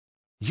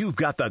You've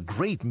got the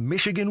Great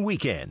Michigan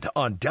Weekend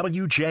on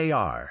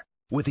WJR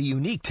with a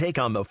unique take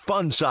on the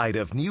fun side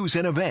of news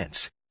and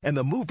events and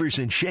the movers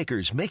and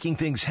shakers making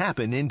things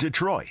happen in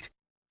Detroit.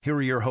 Here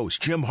are your hosts,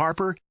 Jim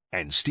Harper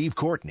and Steve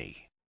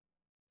Courtney.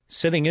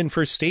 Sitting in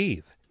for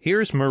Steve,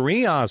 here's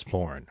Marie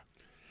Osborne.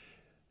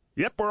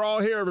 Yep, we're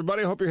all here,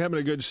 everybody. Hope you're having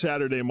a good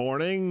Saturday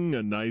morning.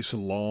 A nice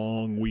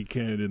long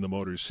weekend in the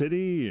Motor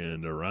City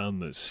and around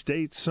the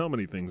state. So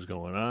many things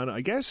going on.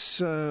 I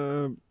guess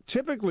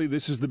typically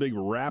this is the big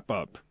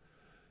wrap-up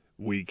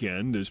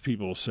weekend as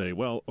people say,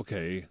 well,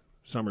 okay,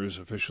 summer is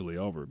officially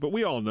over. But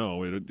we all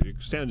know it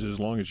extends as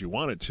long as you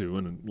want it to,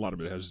 and a lot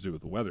of it has to do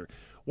with the weather.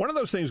 One of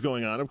those things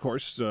going on, of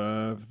course,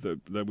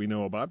 that we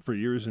know about for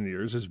years and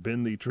years has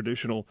been the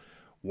traditional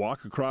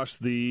walk across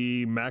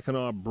the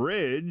Mackinac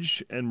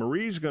Bridge, and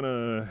Marie's going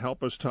to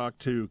help us talk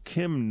to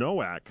Kim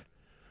Nowak,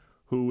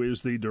 who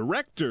is the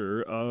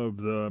director of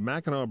the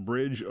Mackinac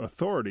Bridge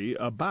Authority,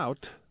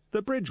 about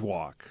the Bridge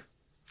Walk.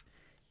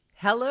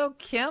 Hello,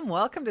 Kim.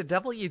 Welcome to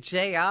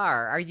WJR.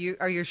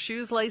 Are your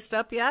shoes laced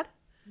up yet?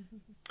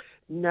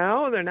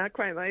 No, they're not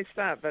quite laced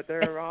up, but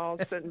they're all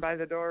sitting by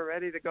the door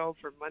ready to go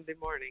for Monday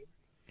morning.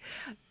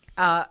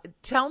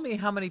 Tell me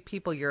how many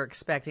people you're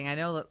expecting. I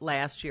know that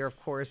last year, of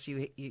course,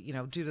 you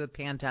know, due to the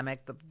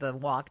pandemic, the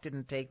walk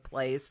didn't take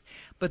place.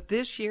 But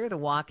this year, the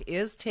walk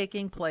is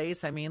taking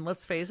place. I mean,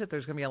 let's face it,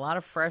 there's going to be a lot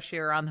of fresh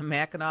air on the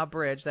Mackinac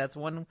Bridge. That's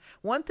one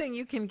thing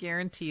you can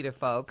guarantee to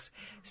folks.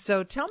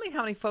 So tell me,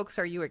 how many folks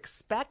are you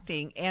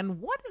expecting?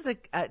 And what is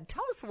it?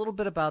 Tell us a little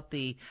bit about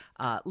the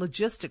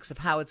logistics of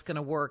how it's going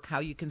to work, how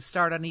you can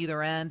start on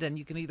either end and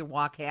you can either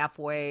walk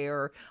halfway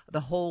or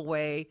the whole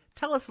way.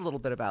 Tell us a little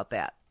bit about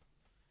that.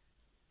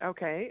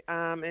 Okay.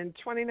 In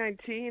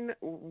 2019,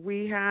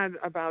 we had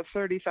about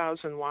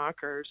 30,000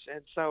 walkers,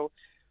 and so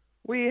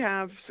we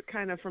have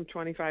kind of from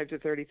 25 to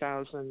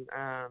 30,000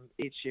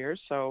 each year.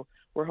 So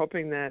we're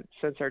hoping that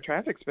since our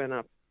traffic's been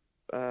up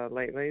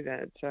lately,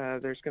 that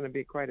there's going to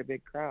be quite a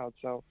big crowd.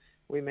 So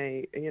we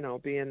may,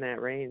 be in that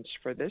range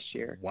for this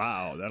year.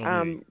 Wow,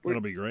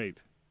 that'll be great.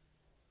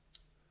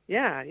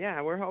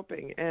 Yeah, we're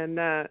hoping. And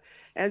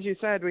as you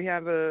said, we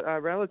have a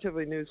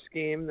relatively new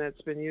scheme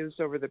that's been used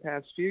over the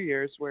past few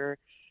years where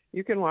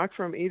you can walk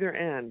from either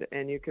end,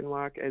 and you can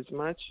walk as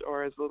much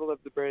or as little of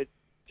the bridge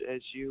as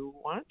you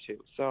want to.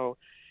 So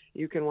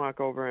you can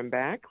walk over and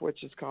back,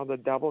 which is called a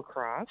double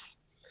cross.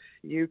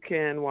 You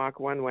can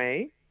walk one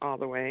way, all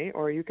the way,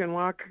 or you can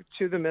walk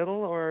to the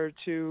middle or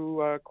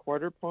to a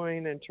quarter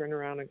point and turn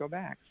around and go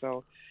back.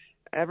 So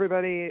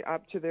everybody,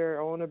 up to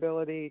their own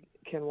ability,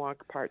 can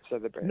walk parts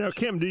of the bridge. Now,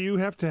 Kim, do you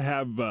have to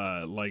have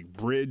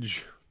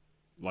bridge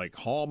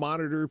hall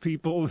monitor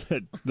people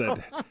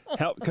that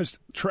help? Because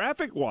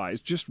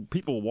traffic-wise, just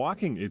people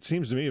walking, it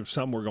seems to me if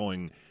some were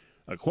going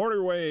a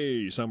quarter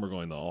way, some were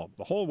going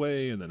the whole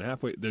way, and then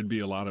halfway, there'd be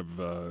a lot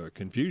of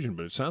confusion.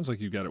 But it sounds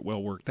like you've got it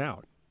well worked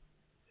out.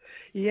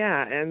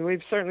 Yeah, and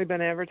we've certainly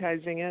been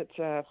advertising it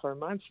for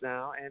months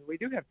now, and we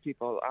do have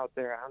people out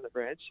there on the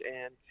bridge,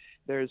 and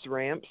there's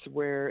ramps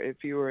where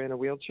if you were in a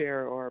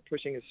wheelchair or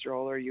pushing a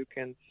stroller, you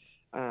can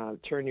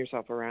turn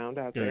yourself around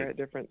out there at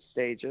different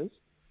stages.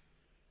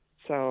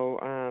 So,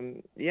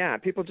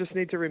 people just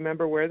need to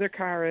remember where their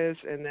car is,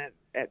 and that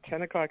at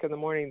 10 o'clock in the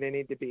morning, they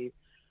need to be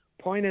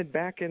pointed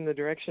back in the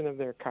direction of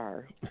their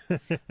car.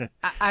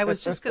 I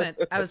was just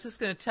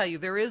gonna tell you,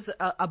 there is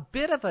a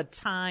bit of a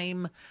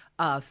time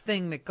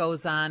thing that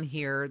goes on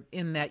here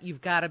in that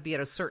you've got to be at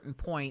a certain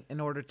point in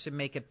order to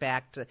make it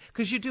back to,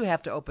 because you do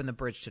have to open the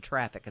bridge to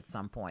traffic at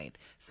some point.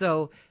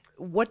 So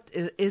what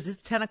is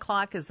it, 10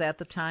 o'clock? Is that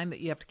the time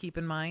that you have to keep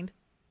in mind?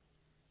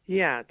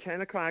 Yeah,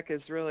 10 o'clock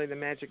is really the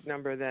magic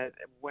number, that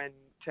when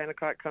 10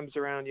 o'clock comes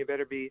around, you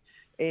better be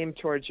aimed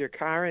towards your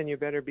car and you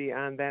better be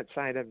on that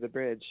side of the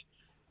bridge,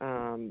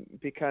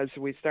 because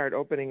we start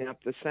opening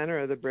up the center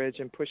of the bridge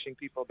and pushing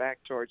people back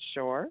towards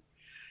shore.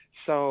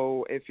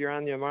 So if you're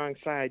on the wrong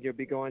side, you'll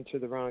be going to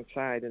the wrong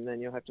side, and then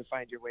you'll have to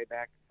find your way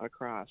back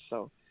across.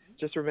 So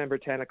just remember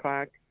 10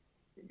 o'clock,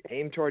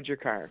 aim towards your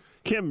car.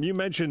 Kim, you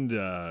mentioned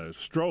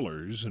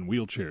strollers and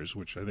wheelchairs,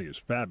 which I think is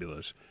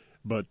fabulous.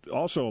 But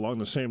also along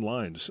the same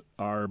lines,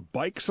 are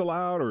bikes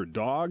allowed or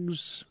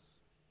dogs?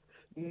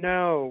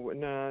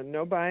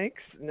 No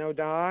bikes, no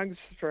dogs,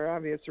 for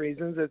obvious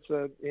reasons. It's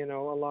a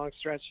long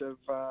stretch of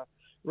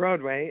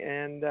roadway,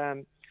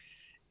 and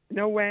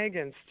no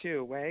wagons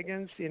too.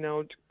 Wagons,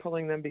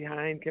 pulling them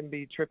behind can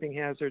be tripping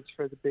hazards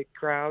for the big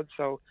crowd.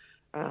 So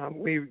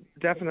we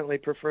definitely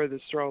prefer the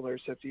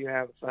strollers if you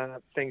have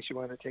things you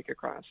want to take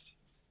across.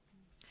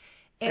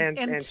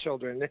 And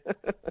children.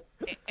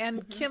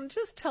 And Kim,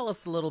 just tell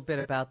us a little bit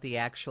about the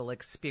actual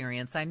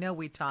experience. I know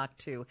we talked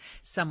to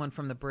someone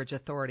from the Bridge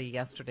Authority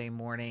yesterday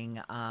morning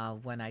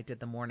when I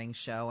did the morning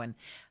show, and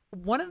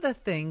one of the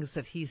things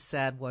that he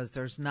said was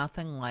there's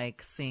nothing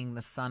like seeing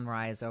the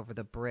sunrise over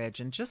the bridge,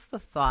 and just the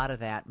thought of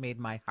that made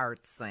my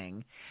heart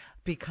sing.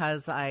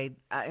 Because the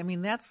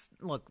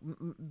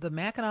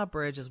Mackinac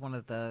Bridge is one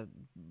of the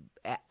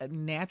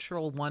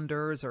natural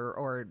wonders,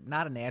 or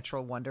not a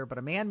natural wonder, but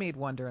a man-made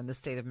wonder in the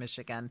state of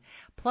Michigan.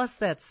 Plus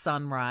that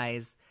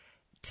sunrise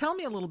Tell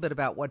me a little bit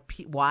about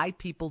why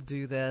people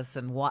do this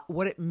and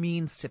what it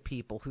means to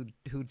people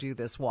who do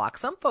this walk.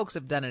 Some folks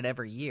have done it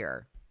every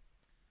year.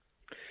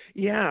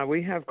 Yeah,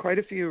 we have quite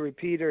a few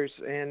repeaters,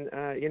 and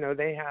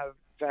they have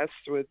vests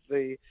with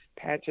the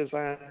patches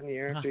on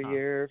year after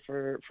year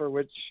for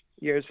which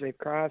years they've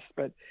crossed.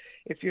 But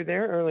if you're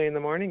there early in the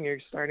morning, you're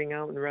starting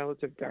out in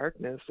relative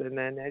darkness, and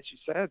then, as you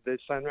said, the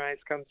sunrise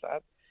comes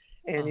up,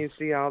 and you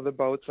see all the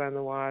boats on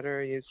the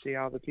water. You see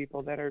all the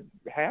people that are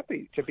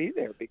happy to be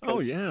there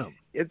because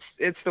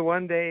it's the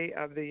one day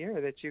of the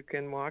year that you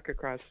can walk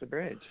across the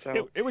bridge.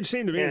 So it would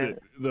seem to me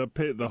that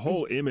the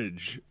whole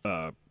image,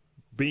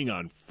 being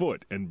on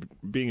foot and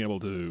being able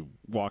to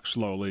walk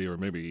slowly or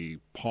maybe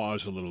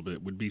pause a little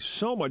bit, would be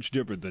so much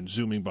different than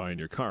zooming by in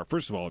your car.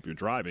 First of all, if you're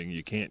driving,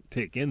 you can't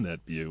take in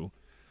that view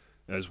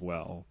as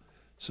well.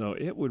 So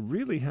it would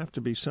really have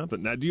to be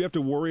something. Now, do you have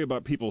to worry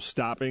about people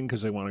stopping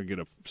because they want to get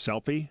a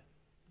selfie?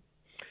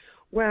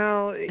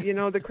 Well,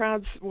 the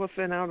crowds will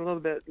thin out a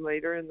little bit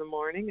later in the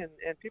morning,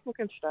 and people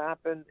can stop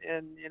and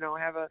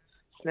have a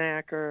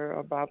snack or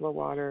a bottle of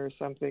water or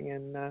something.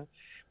 And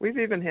we've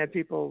even had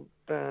people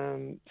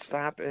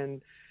stop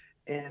and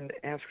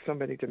ask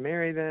somebody to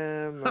marry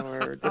them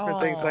or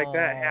different things like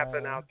that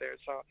happen out there.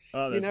 So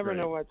you never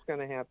know what's going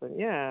to happen.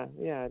 Yeah,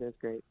 it is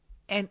great.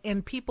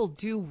 And people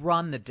do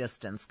run the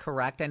distance,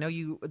 correct? I know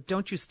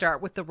don't you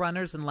start with the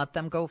runners and let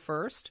them go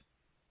first?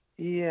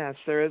 Yes,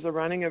 there is a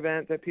running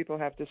event that people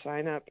have to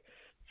sign up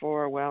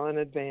for well in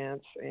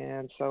advance,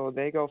 and so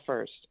they go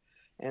first.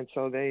 And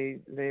so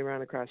they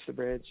run across the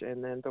bridge,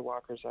 and then the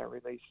walkers are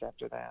released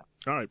after that.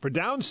 All right. For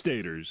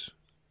downstaters,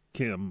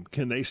 Kim,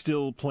 can they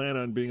still plan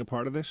on being a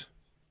part of this?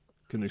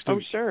 Can they still?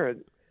 Oh, sure.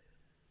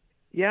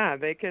 Yeah,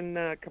 they can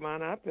come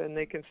on up, and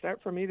they can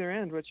start from either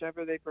end,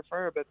 whichever they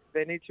prefer. But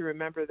they need to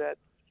remember that,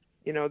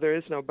 there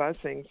is no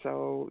busing,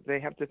 so they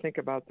have to think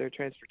about their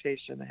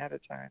transportation ahead of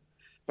time.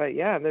 But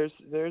yeah,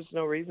 there's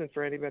no reason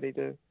for anybody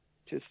to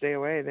stay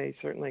away. They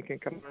certainly can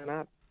come on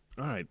up.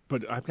 All right,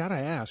 but I've got to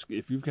ask,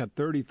 if you've got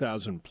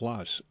 30,000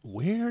 plus,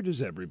 where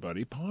does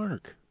everybody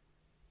park?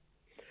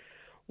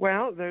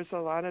 Well, there's a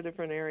lot of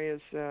different areas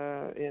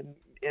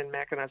in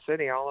Mackinac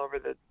City, all over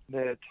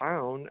the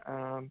town,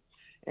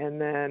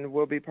 and then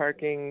we'll be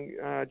parking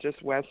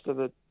just west of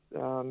the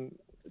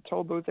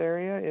toll booth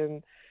area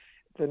in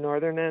the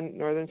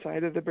northern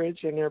side of the bridge,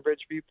 near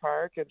Bridgeview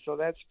Park, and so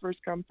that's first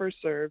come, first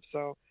served.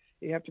 So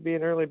you have to be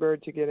an early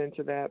bird to get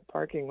into that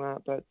parking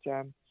lot, but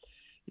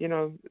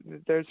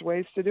there's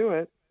ways to do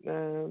it.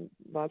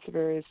 Lots of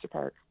areas to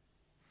park.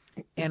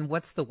 And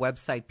what's the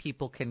website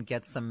people can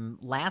get some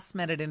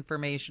last-minute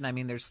information? I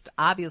mean, there's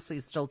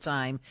obviously still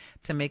time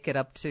to make it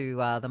up to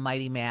the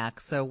Mighty Mac.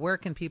 So where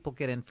can people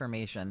get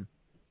information?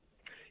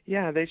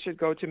 Yeah, they should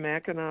go to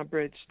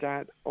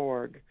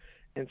MackinacBridge.org.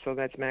 And so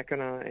that's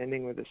Mackinac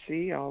ending with a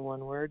C, all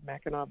one word,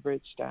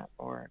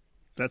 MackinacBridge.org.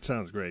 That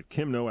sounds great.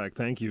 Kim Nowak,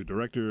 thank you,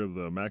 Director of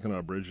the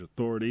Mackinac Bridge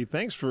Authority.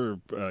 Thanks for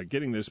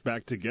getting this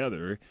back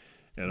together.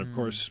 And, of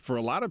course, for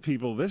a lot of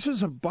people, this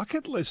is a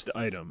bucket list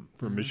item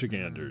for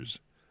Michiganders.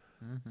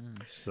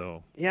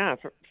 So yeah,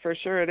 for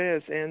sure it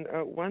is. And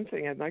one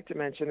thing I'd like to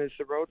mention is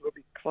the road will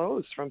be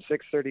closed from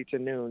 6:30 to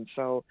noon.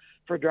 So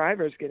for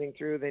drivers getting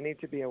through, they need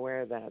to be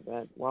aware of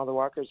that while the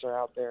walkers are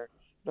out there,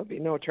 there'll be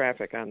no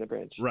traffic on the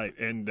bridge. Right,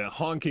 and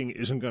honking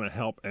isn't going to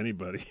help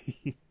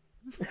anybody.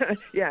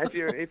 Yeah,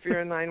 if you're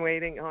in line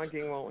waiting,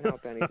 honking won't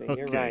help anything.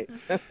 You're right.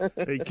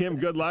 Hey, Kim,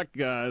 good luck.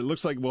 It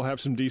looks like we'll have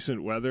some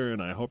decent weather,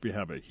 and I hope you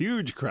have a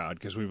huge crowd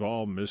because we've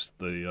all missed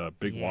the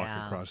big walk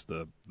across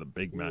the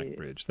Big Mac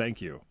Bridge.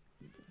 Thank you.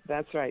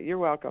 That's right. You're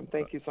welcome.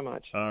 Thank you so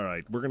much. All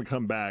right. We're going to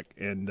come back,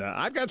 and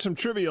I've got some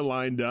trivia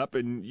lined up,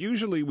 and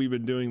usually we've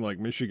been doing like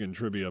Michigan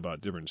trivia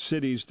about different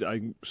cities.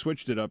 I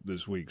switched it up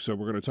this week, so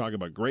we're going to talk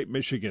about great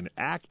Michigan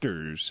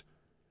actors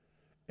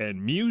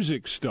and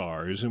music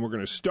stars, and we're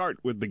going to start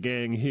with the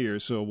gang here,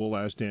 so we'll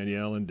ask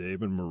Danielle and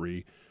Dave and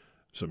Marie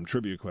some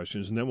trivia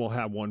questions, and then we'll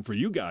have one for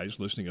you guys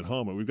listening at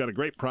home. And we've got a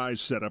great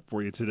prize set up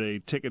for you today,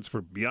 tickets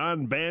for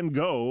Beyond Van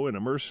Gogh, an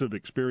immersive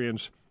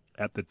experience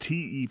at the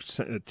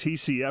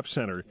TCF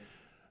Center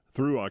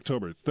through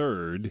October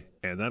 3rd,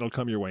 and that'll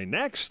come your way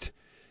next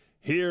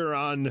here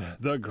on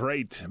the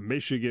Great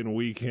Michigan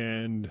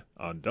Weekend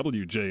on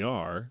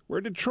WJR,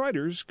 where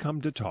Detroiters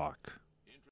come to talk.